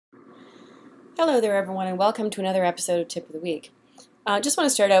Hello there everyone and welcome to another episode of Tip of the Week. I just want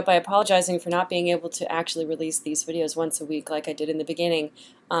to start out by apologizing for not being able to actually release these videos once a week like I did in the beginning.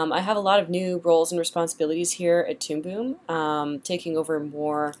 I have a lot of new roles and responsibilities here at Toon Boom, taking over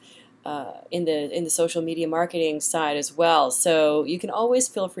more in the social media marketing side as well. So you can always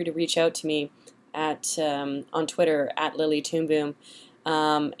feel free to reach out to me at on Twitter at LilyToonBoom,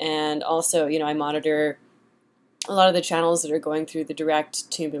 and also I monitor a lot of the channels that are going through the direct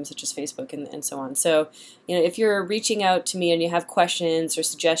Toon Boom, such as Facebook and so on. So, if you're reaching out to me and you have questions or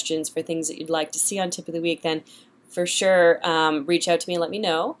suggestions for things that you'd like to see on Tip of the Week, then for sure reach out to me and let me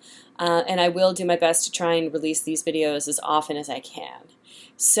know. And I will do my best to try and release these videos as often as I can.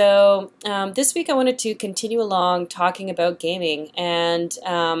 So this week I wanted to continue along talking about gaming, and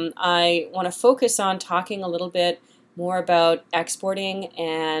I want to focus on talking a little bit more about exporting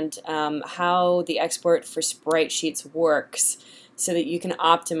and how the export for sprite sheets works so that you can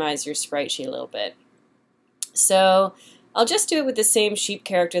optimize your sprite sheet a little bit. So I'll just do it with the same sheep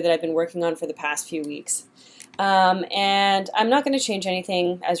character that I've been working on for the past few weeks. And I'm not going to change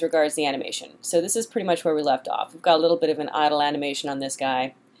anything as regards the animation. So this is pretty much where we left off. We've got a little bit of an idle animation on this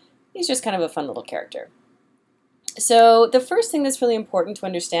guy. He's just kind of a fun little character. So the first thing that's really important to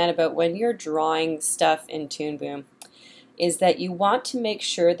understand about when you're drawing stuff in Toon Boom is that you want to make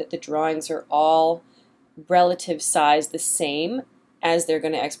sure that the drawings are all relative size the same as they're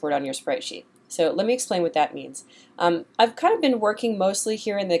going to export on your sprite sheet. So let me explain what that means. I've kind of been working mostly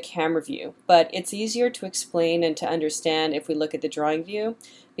here in the camera view, but it's easier to explain and to understand if we look at the drawing view,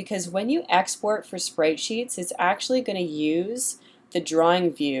 because when you export for sprite sheets, it's actually going to use the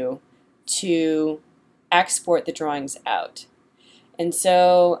drawing view to export the drawings out. And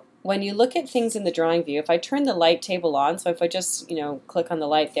so when you look at things in the drawing view, if I turn the light table on, so if I just click on the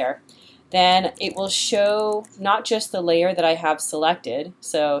light there, then it will show not just the layer that I have selected.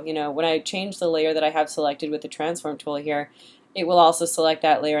 So when I change the layer that I have selected with the transform tool here, it will also select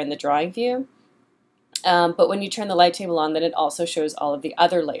that layer in the drawing view. But when you turn the light table on, then it also shows all of the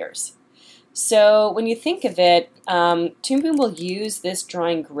other layers. So when you think of it, Toon Boom will use this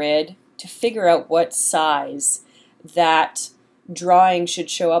drawing grid to figure out what size that drawing should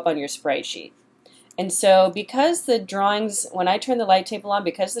show up on your sprite sheet. And so because the drawings, when I turn the light table on,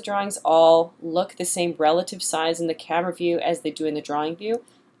 because the drawings all look the same relative size in the camera view as they do in the drawing view,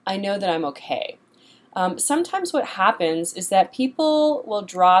 I know that I'm okay. Sometimes what happens is that people will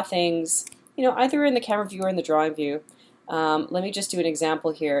draw things, either in the camera view or in the drawing view. Let me just do an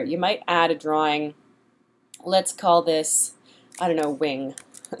example here. You might add a drawing. Let's call this, I don't know, wing.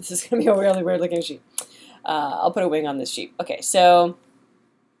 This is going to be a really weird looking sheep. I'll put a wing on this sheep. Okay, so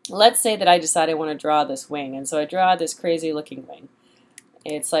let's say that I decide I want to draw this wing, and so I draw this crazy looking wing.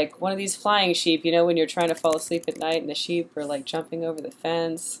 It's like one of these flying sheep, when you're trying to fall asleep at night and the sheep are like jumping over the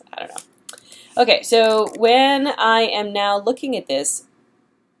fence. I don't know. Okay, so when I am now looking at this,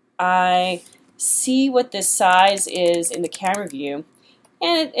 I see what the size is in the camera view,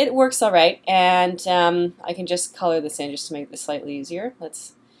 and it works all right, and I can just color this in just to make this slightly easier.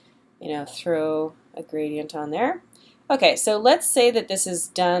 Let's throw a gradient on there. Okay, so let's say that this is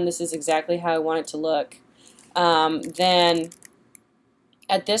done. This is exactly how I want it to look. Then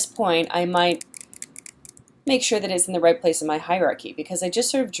at this point, I might make sure that it's in the right place in my hierarchy, because I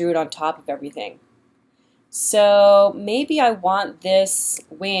just sort of drew it on top of everything. So maybe I want this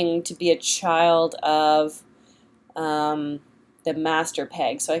wing to be a child of the master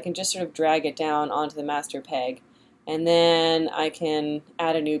peg. So I can just sort of drag it down onto the master peg, and then I can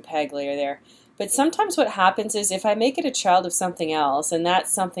add a new peg layer there. But sometimes what happens is if I make it a child of something else, and that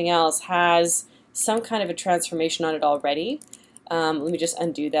something else has some kind of a transformation on it already, let me just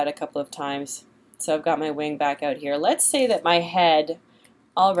undo that a couple of times. So I've got my wing back out here. Let's say that my head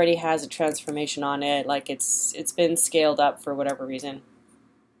already has a transformation on it, like it's been scaled up for whatever reason.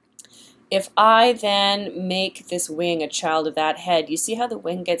 If I then make this wing a child of that head, you see how the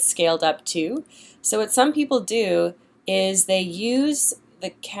wing gets scaled up too? So what some people do is they use the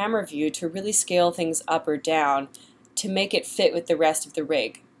camera view to really scale things up or down to make it fit with the rest of the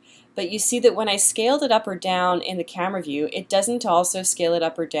rig. But you see that when I scaled it up or down in the camera view, it doesn't also scale it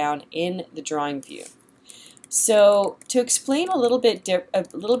up or down in the drawing view. So to explain a little bit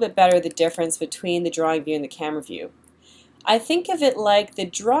better the difference between the drawing view and the camera view, I think of it like the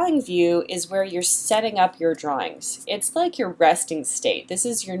drawing view is where you're setting up your drawings. It's like your resting state. This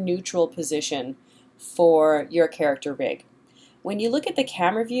is your neutral position for your character rig. When you look at the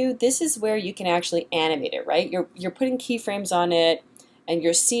camera view, this is where you can actually animate it, right? You're putting keyframes on it, and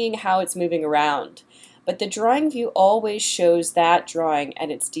you're seeing how it's moving around. But the drawing view always shows that drawing at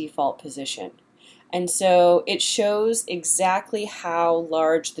its default position. And so it shows exactly how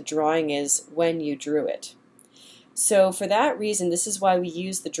large the drawing is when you drew it. So for that reason, this is why we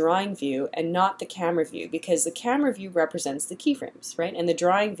use the drawing view and not the camera view, because the camera view represents the keyframes, right? And the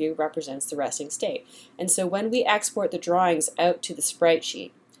drawing view represents the resting state. And so when we export the drawings out to the sprite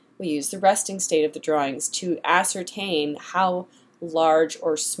sheet, we use the resting state of the drawings to ascertain how large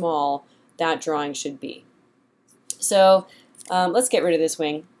or small that drawing should be. So let's get rid of this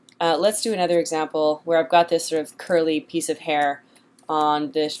wing. Let's do another example where I've got this sort of curly piece of hair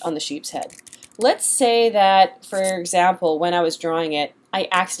on the sheep's head. Let's say that, for example, when I was drawing it, I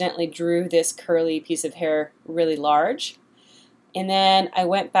accidentally drew this curly piece of hair really large, and then I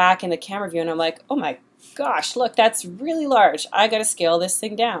went back in the camera view and I'm like, oh my gosh, look, that's really large. I got to scale this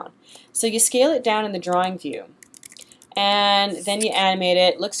thing down. So you scale it down in the drawing view, and then you animate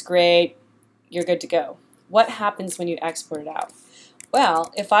it. Looks great. You're good to go. What happens when you export it out?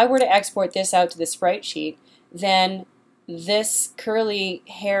 Well, if I were to export this out to the sprite sheet, then this curly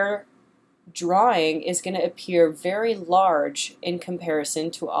hair drawing is going to appear very large in comparison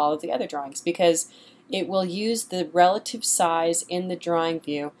to all of the other drawings, because it will use the relative size in the drawing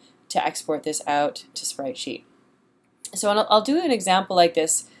view to export this out to sprite sheet. So I'll do an example like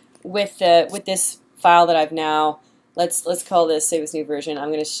this with this file that I've now, let's call this, save this new version.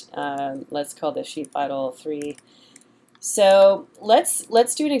 I'm going to let's call this sheet vital 3. So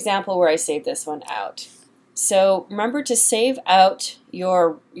let's do an example where I save this one out. So remember, to save out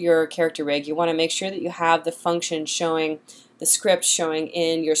your character rig, you want to make sure that you have the function showing, the script showing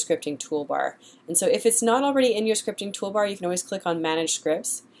in your scripting toolbar. And so if it's not already in your scripting toolbar, you can always click on Manage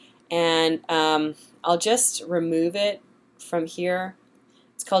Scripts, and I'll just remove it from here.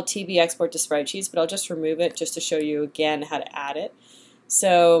 It's called TB Export to Sprite Sheets, but I'll just remove it just to show you again how to add it.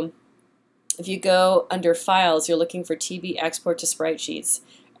 So if you go under Files, you're looking for TB Export to Sprite Sheets.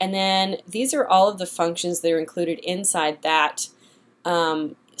 And then these are all of the functions that are included inside that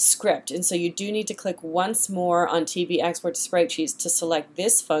script. And so you do need to click once more on TB Export to Sprite Sheets to select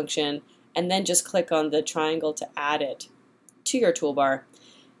this function, and then just click on the triangle to add it to your toolbar.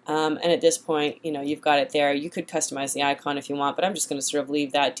 And at this point, you know, you've got it there. You could customize the icon if you want, but I'm just going to sort of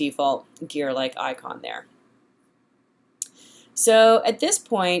leave that default gear-like icon there. So at this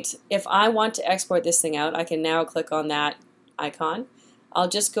point, if I want to export this thing out, I can now click on that icon. I'll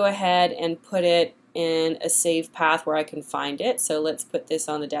just go ahead and put it in a save path where I can find it. So let's put this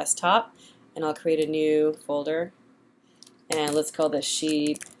on the desktop, and I'll create a new folder, and let's call this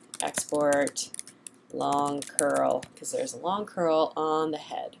sheep export long curl, because there's a long curl on the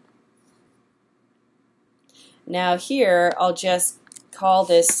head. Now here I'll just call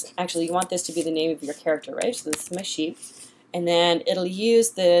this, actually you want this to be the name of your character, right? So this is my sheep, and then it'll use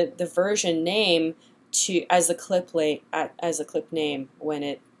the version name as a clip name when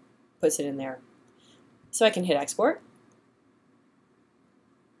it puts it in there. So I can hit export.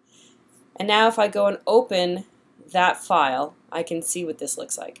 And now if I go and open that file, I can see what this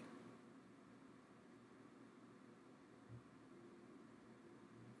looks like.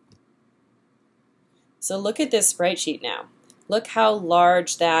 So look at this sprite sheet now. Look how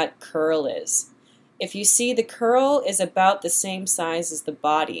large that curl is. If you see, the curl is about the same size as the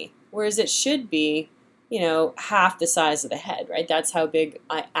body, whereas it should be, you know, half the size of the head, right? That's how big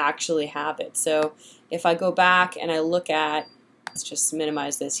I actually have it. So if I go back and I look at, let's just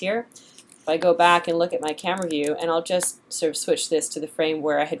minimize this here. If I go back and look at my camera view, and I'll just sort of switch this to the frame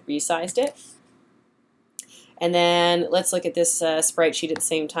where I had resized it. And then let's look at this sprite sheet at the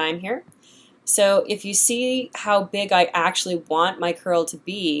same time here. So if you see how big I actually want my curl to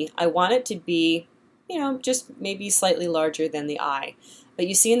be, I want it to be, you know, just maybe slightly larger than the eye. But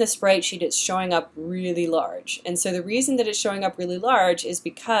you see in the sprite sheet it's showing up really large. And so the reason that it's showing up really large is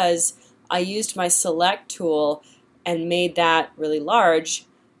because I used my select tool and made that really large,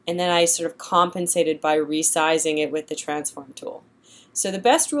 and then I sort of compensated by resizing it with the transform tool. So the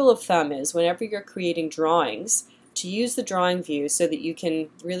best rule of thumb is, whenever you're creating drawings, to use the drawing view so that you can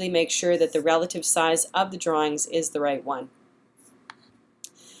really make sure that the relative size of the drawings is the right one.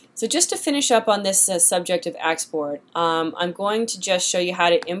 So just to finish up on this subject of export, I'm going to just show you how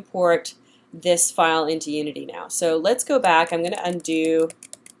to import this file into Unity now. So let's go back. I'm going to undo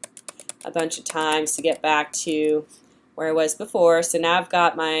a bunch of times to get back to where I was before. So now I've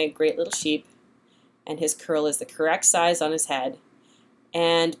got my great little sheep, and his curl is the correct size on his head.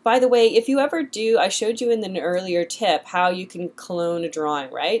 And by the way, if you ever do, I showed you in an earlier tip how you can clone a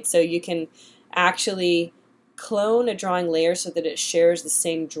drawing, right? So you can actually clone a drawing layer so that it shares the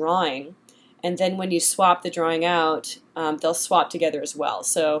same drawing, and then when you swap the drawing out, they'll swap together as well.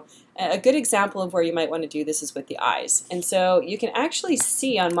 So a good example of where you might want to do this is with the eyes. And so you can actually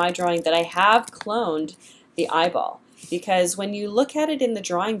see on my drawing that I have cloned the eyeball, because when you look at it in the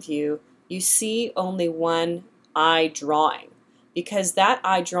drawing view, you see only one eye drawing, because that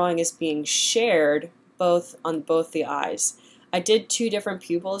eye drawing is being shared on both the eyes. I did 2 different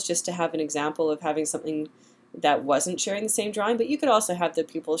pupils just to have an example of having something that wasn't sharing the same drawing, but you could also have the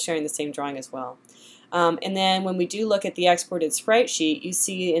pupils sharing the same drawing as well. And then when we do look at the exported sprite sheet, you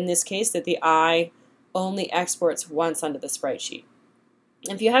see in this case that the eye only exports once onto the sprite sheet.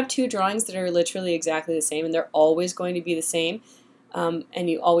 If you have 2 drawings that are literally exactly the same and they're always going to be the same, and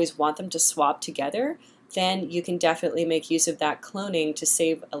you always want them to swap together, then you can definitely make use of that cloning to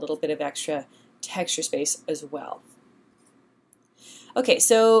save a little bit of extra texture space as well. Okay,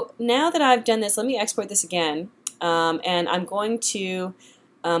 so now that I've done this, let me export this again, and I'm going to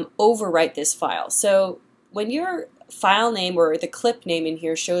overwrite this file. So when your file name or the clip name in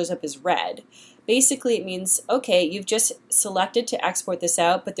here shows up as red, basically it means, okay, you've just selected to export this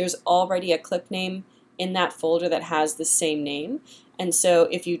out, but there's already a clip name in that folder that has the same name, and so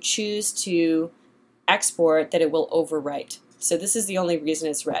if you choose to export, that it will overwrite. So this is the only reason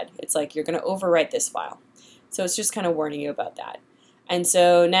it's red. It's like you're going to overwrite this file. So it's just kind of warning you about that. And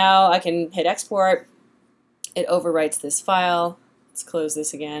so now I can hit export. It overwrites this file. Let's close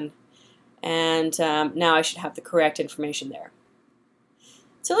this again. And now I should have the correct information there.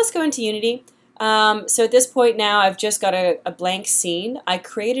 So let's go into Unity. So at this point now I've just got a blank scene. I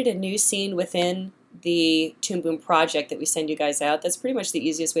created a new scene within the Toon Boom project that we send you guys out. That's pretty much the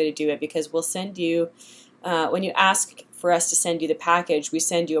easiest way to do it, because we'll send you, when you ask for us to send you the package, we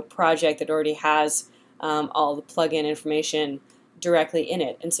send you a project that already has all the plugin information directly in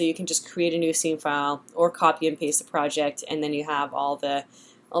it, and so you can just create a new scene file or copy and paste the project, and then you have all the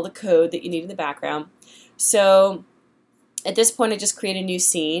code that you need in the background. So at this point I just create a new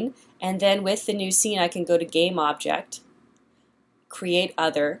scene, and then with the new scene I can go to Game Object, Create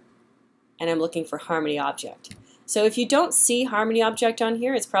Other, and I'm looking for Harmony Object. So if you don't see Harmony Object on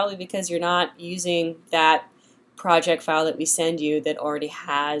here, it's probably because you're not using that project file that we send you that already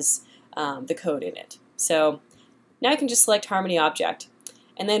has the code in it. So now I can just select Harmony Object.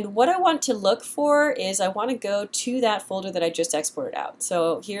 And then what I want to look for is I want to go to that folder that I just exported out.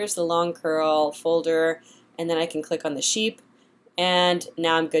 So here's the long curl folder, and then I can click on the sheep, and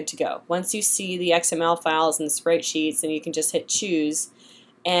now I'm good to go. Once you see the XML files and the sprite sheets, then you can just hit choose,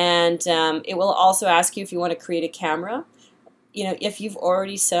 and it will also ask you if you want to create a camera. You know, if you've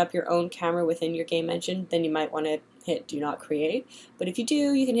already set up your own camera within your game engine, then you might want to hit do not create, but if you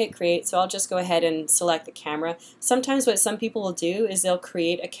do, you can hit create. So I'll just go ahead and select the camera. Sometimes what some people will do is they'll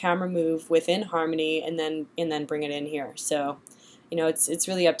create a camera move within Harmony and then bring it in here. So you know, it's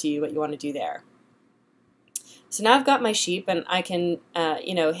really up to you what you want to do there. So now I've got my sheep, and I can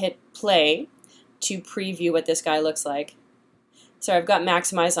you know, hit play to preview what this guy looks like. So I've got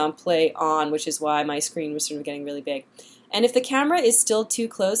maximize on play on, which is why my screen was sort of getting really big. And if the camera is still too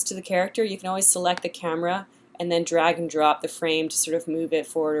close to the character, you can always select the camera and then drag and drop the frame to sort of move it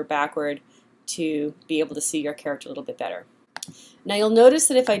forward or backward to be able to see your character a little bit better. Now you'll notice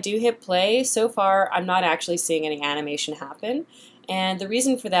that if I do hit play, so far I'm not actually seeing any animation happen. And the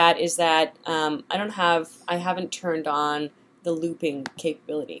reason for that is that I haven't turned on the looping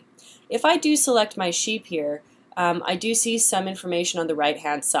capability. If I do select my sheep here, I do see some information on the right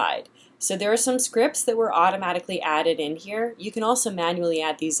hand side. So there are some scripts that were automatically added in here. You can also manually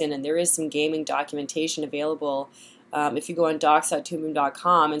add these in, and there is some gaming documentation available. If you go on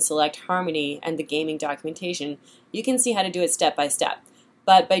docs.toonboom.com and select Harmony and the gaming documentation, you can see how to do it step by step.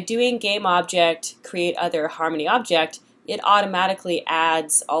 But by doing Game Object, Create Other, Harmony Object, it automatically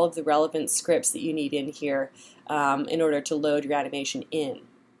adds all of the relevant scripts that you need in here in order to load your animation in.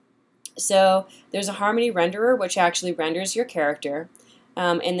 So there's a Harmony renderer which actually renders your character.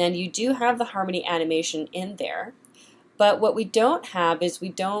 And then you do have the Harmony animation in there, but what we don't have is we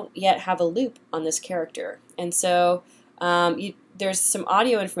don't yet have a loop on this character. And so there's some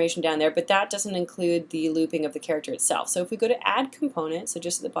audio information down there, but that doesn't include the looping of the character itself. So if we go to Add Component, so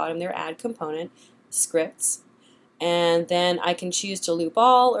just at the bottom there, Add Component, Scripts, and then I can choose to loop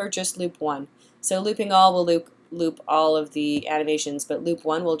all or just loop one. So looping all will loop all of the animations, but loop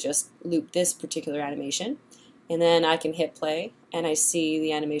one will just loop this particular animation. And then I can hit play, and I see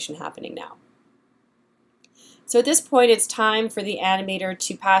the animation happening now. So at this point, it's time for the animator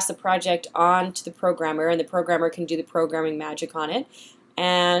to pass the project on to the programmer, and the programmer can do the programming magic on it.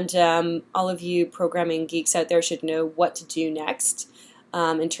 And all of you programming geeks out there should know what to do next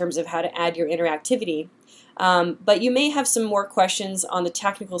in terms of how to add your interactivity. But you may have some more questions on the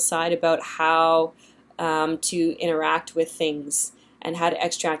technical side about how to interact with things and how to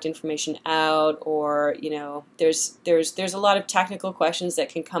extract information out, or there's a lot of technical questions that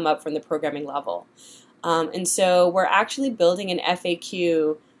can come up from the programming level. And so we're actually building an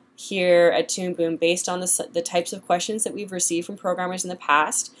FAQ here at Toon Boom based on the types of questions that we've received from programmers in the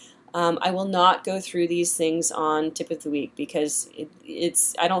past. I will not go through these things on Tip of the Week because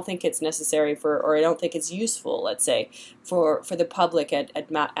I don't think it's necessary or I don't think it's useful, let's say, for the public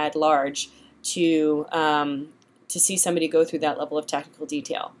at large to see somebody go through that level of technical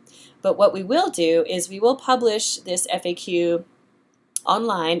detail. But what we will do is we will publish this FAQ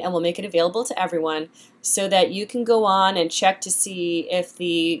online, and we'll make it available to everyone so that you can go on and check to see if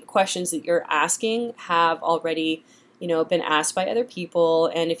the questions that you're asking have already been asked by other people,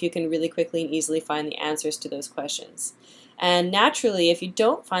 and if you can really quickly and easily find the answers to those questions. And naturally, if you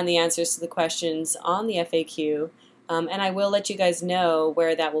don't find the answers to the questions on the FAQ, and I will let you guys know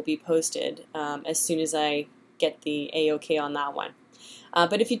where that will be posted as soon as I get the A-OK on that one.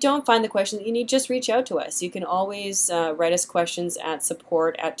 But if you don't find the question that you need, just reach out to us. You can always write us questions at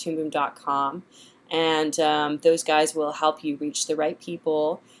support@toonboom.com, and those guys will help you reach the right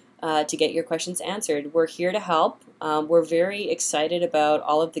people to get your questions answered. We're here to help. We're very excited about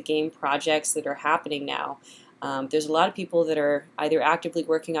all of the game projects that are happening now. There's a lot of people that are either actively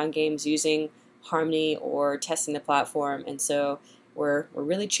working on games using Harmony or testing the platform, and so we're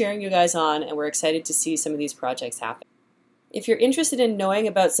really cheering you guys on, and we're excited to see some of these projects happen. If you're interested in knowing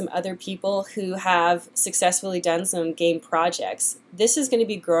about some other people who have successfully done some game projects, this is going to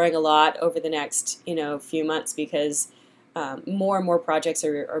be growing a lot over the next few months because more and more projects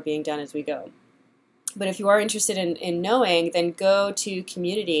are being done as we go. But if you are interested in knowing, then go to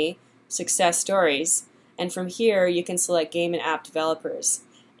Community Success Stories, and from here you can select Game and App Developers.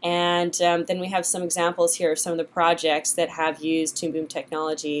 And then we have some examples here of some of the projects that have used Toon Boom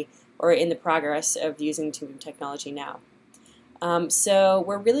technology or in the progress of using Toon Boom technology now. So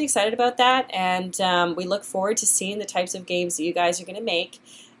we're really excited about that, and we look forward to seeing the types of games that you guys are going to make.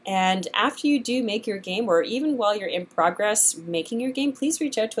 And after you do make your game, or even while you're in progress making your game, please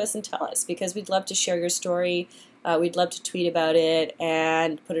reach out to us and tell us, because we'd love to share your story. We'd love to tweet about it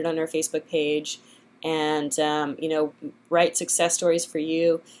and put it on our Facebook page, and write success stories for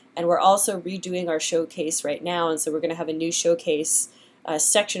you. And we're also redoing our showcase right now, and so we're going to have a new showcase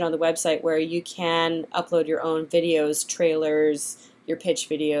section on the website where you can upload your own videos, trailers, your pitch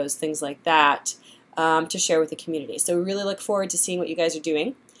videos, things like that, to share with the community. So we really look forward to seeing what you guys are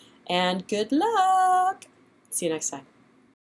doing, and good luck! See you next time.